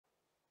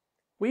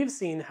We've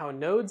seen how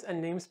nodes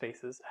and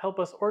namespaces help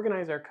us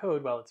organize our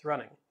code while it's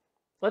running.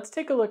 Let's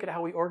take a look at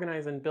how we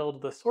organize and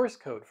build the source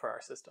code for our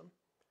system.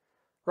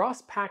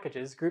 Ros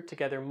Packages group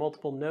together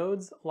multiple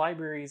nodes,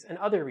 libraries, and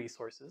other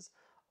resources,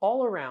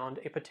 all around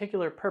a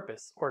particular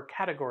purpose or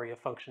category of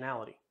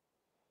functionality.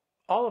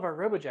 All of our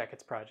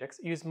RoboJackets projects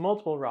use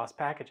multiple Ros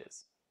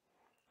packages.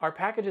 Our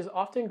packages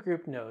often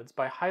group nodes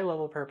by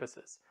high-level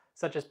purposes,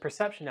 such as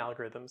perception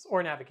algorithms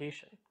or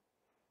navigation.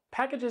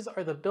 Packages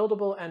are the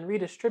buildable and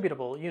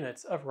redistributable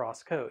units of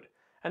Ros code,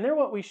 and they're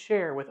what we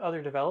share with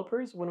other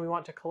developers when we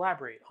want to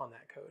collaborate on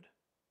that code.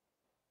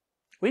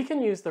 We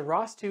can use the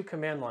ROS2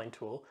 command line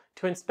tool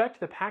to inspect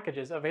the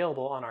packages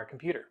available on our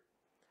computer.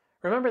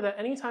 Remember that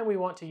anytime we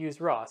want to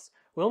use ROS,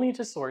 we'll need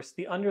to source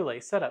the underlay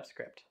setup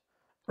script,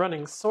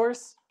 running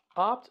source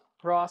opt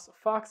ros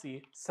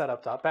foxy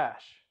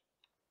setup.bash.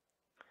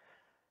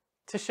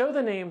 To show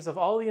the names of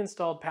all the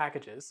installed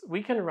packages,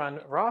 we can run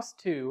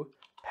ros2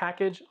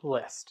 package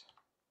list.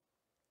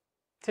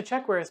 To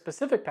check where a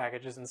specific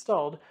package is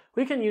installed,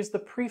 we can use the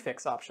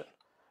prefix option,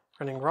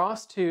 running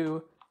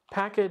ros2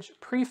 package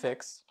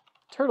prefix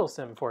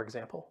turtlesim, for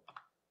example.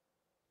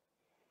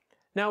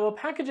 Now, while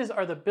packages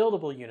are the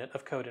buildable unit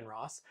of code in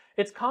Ros,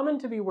 it's common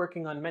to be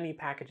working on many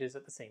packages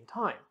at the same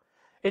time.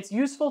 It's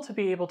useful to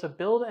be able to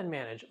build and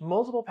manage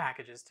multiple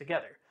packages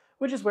together,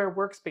 which is where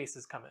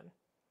Workspaces come in.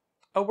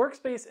 A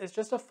workspace is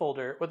just a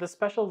folder with a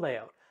special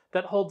layout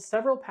that holds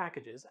several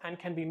packages and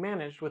can be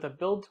managed with a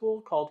build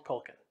tool called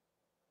Culkin.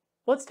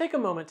 Let's take a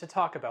moment to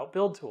talk about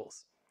build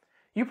tools.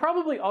 You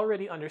probably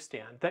already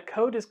understand that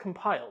code is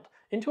compiled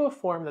into a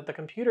form that the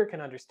computer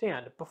can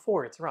understand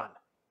before it's run.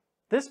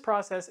 This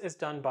process is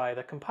done by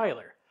the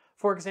compiler,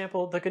 for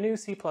example, the GNU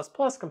C++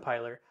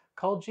 compiler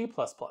called G++.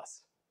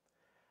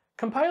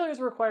 Compilers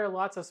require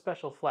lots of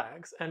special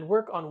flags and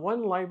work on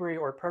one library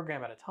or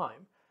program at a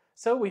time,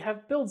 so we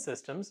have build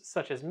systems,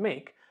 such as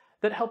Make,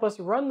 that help us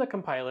run the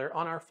compiler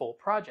on our full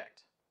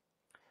project.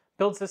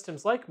 Build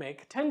systems like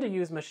Make tend to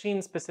use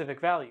machine-specific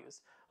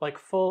values, like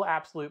full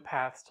absolute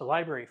paths to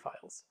library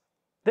files.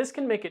 This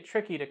can make it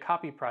tricky to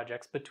copy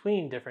projects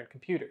between different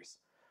computers.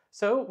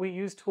 So we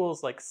use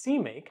tools like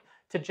CMake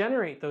to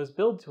generate those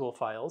build tool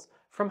files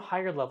from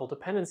higher-level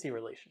dependency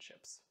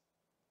relationships.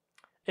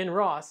 In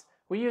Ros,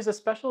 we use a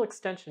special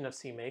extension of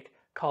CMake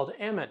called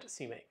Ament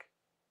CMake.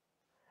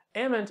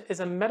 Ament is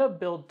a meta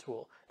build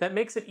tool that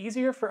makes it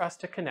easier for us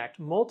to connect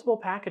multiple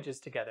packages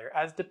together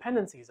as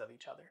dependencies of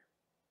each other.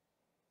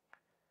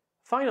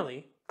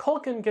 Finally,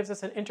 Culkin gives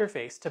us an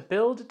interface to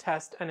build,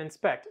 test, and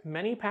inspect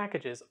many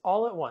packages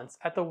all at once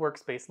at the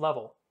workspace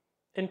level.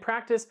 In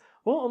practice,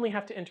 we'll only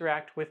have to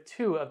interact with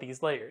two of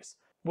these layers.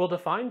 We'll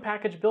define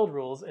package build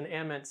rules in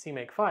Ament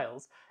CMake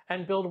files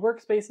and build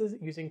workspaces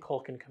using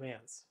Culkin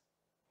commands.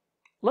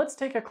 Let's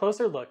take a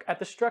closer look at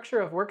the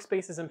structure of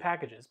workspaces and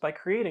packages by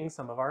creating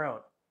some of our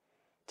own.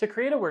 To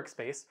create a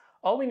workspace,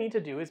 all we need to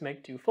do is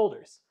make two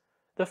folders.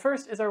 The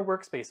first is our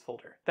workspace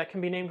folder that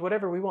can be named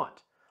whatever we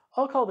want.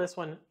 I'll call this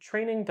one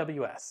Training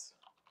WS.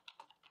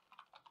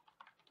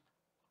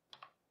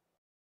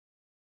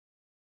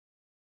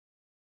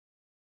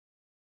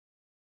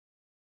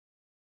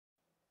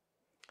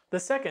 The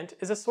second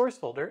is a source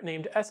folder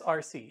named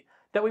SRC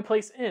that we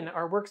place in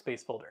our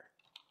workspace folder.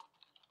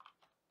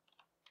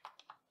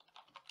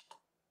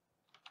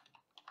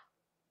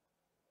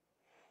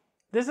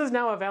 This is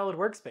now a valid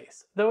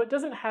workspace, though it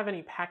doesn't have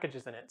any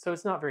packages in it, so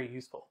it's not very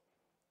useful.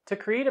 To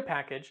create a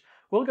package,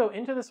 we'll go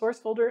into the source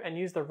folder and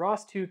use the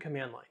ROS2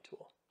 command line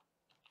tool.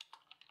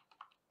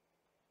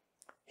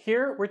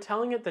 Here, we're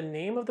telling it the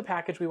name of the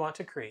package we want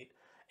to create,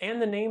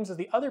 and the names of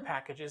the other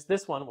packages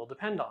this one will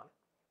depend on.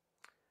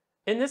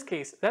 In this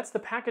case, that's the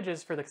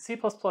packages for the C++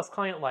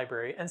 client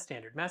library and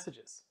standard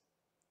messages.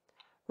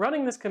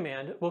 Running this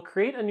command will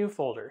create a new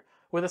folder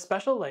with a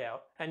special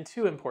layout and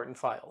two important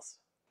files.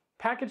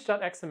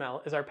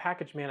 Package.xml is our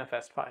package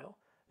manifest file.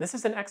 This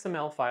is an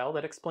XML file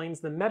that explains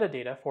the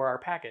metadata for our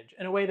package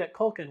in a way that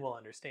Culkin will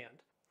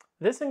understand.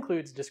 This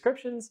includes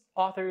descriptions,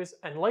 authors,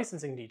 and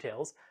licensing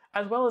details,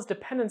 as well as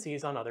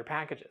dependencies on other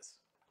packages.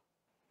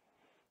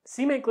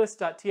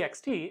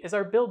 CMakeList.txt is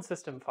our build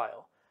system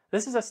file.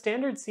 This is a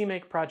standard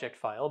CMake project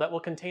file that will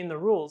contain the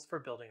rules for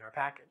building our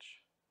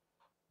package.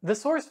 The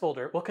source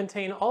folder will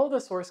contain all of the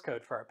source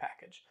code for our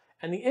package,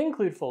 and the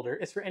include folder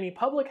is for any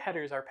public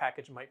headers our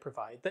package might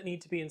provide that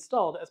need to be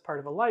installed as part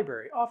of a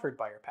library offered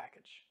by our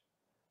package.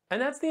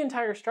 And that's the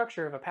entire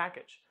structure of a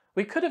package.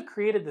 We could have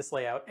created this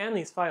layout and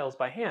these files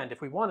by hand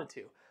if we wanted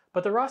to,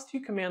 but the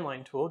ROS2 command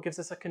line tool gives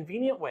us a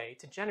convenient way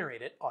to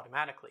generate it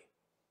automatically.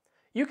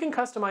 You can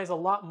customize a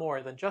lot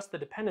more than just the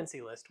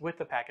dependency list with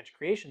the package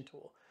creation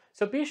tool,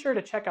 so be sure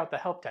to check out the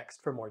help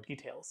text for more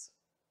details.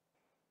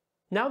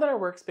 Now that our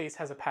workspace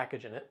has a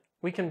package in it,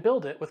 we can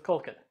build it with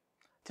Culkin.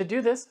 To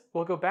do this,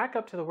 we'll go back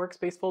up to the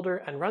workspace folder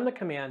and run the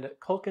command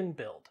culkin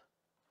build.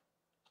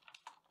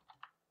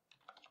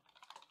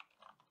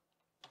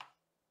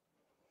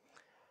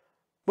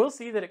 We'll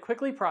see that it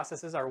quickly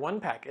processes our one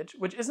package,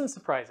 which isn't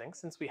surprising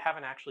since we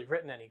haven't actually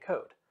written any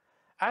code.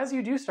 As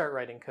you do start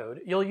writing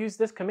code, you'll use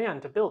this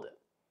command to build it.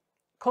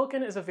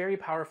 Culkin is a very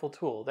powerful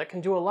tool that can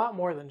do a lot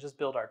more than just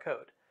build our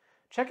code.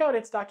 Check out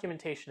its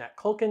documentation at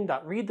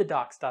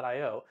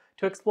culkin.readthedocs.io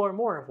to explore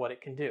more of what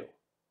it can do.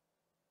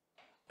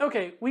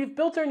 Okay, we've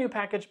built our new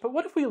package, but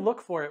what if we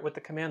look for it with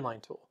the command line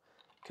tool?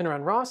 You can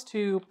run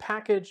ros2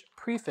 package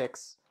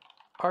prefix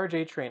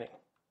rj training.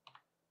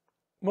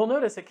 We'll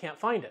notice it can't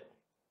find it.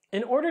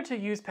 In order to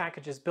use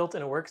packages built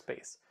in a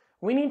workspace,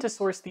 we need to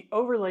source the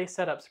overlay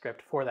setup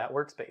script for that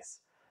workspace.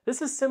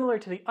 This is similar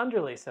to the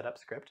underlay setup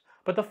script,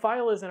 but the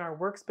file is in our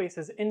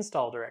Workspaces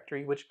install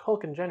directory, which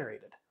Culkin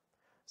generated.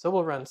 So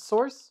we'll run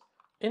source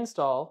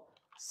install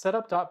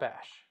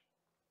setup.bash.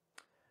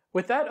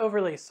 With that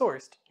overlay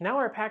sourced, now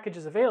our package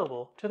is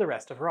available to the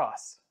rest of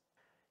ROS.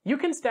 You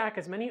can stack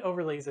as many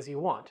overlays as you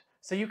want,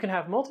 so you can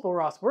have multiple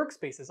ROS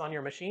workspaces on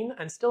your machine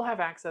and still have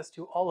access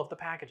to all of the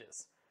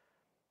packages.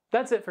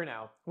 That's it for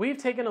now. We've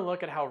taken a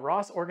look at how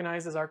ROS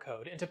organizes our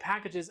code into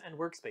packages and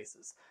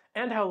workspaces,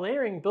 and how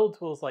layering build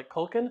tools like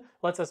Culkin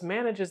lets us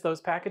manage those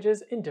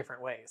packages in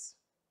different ways.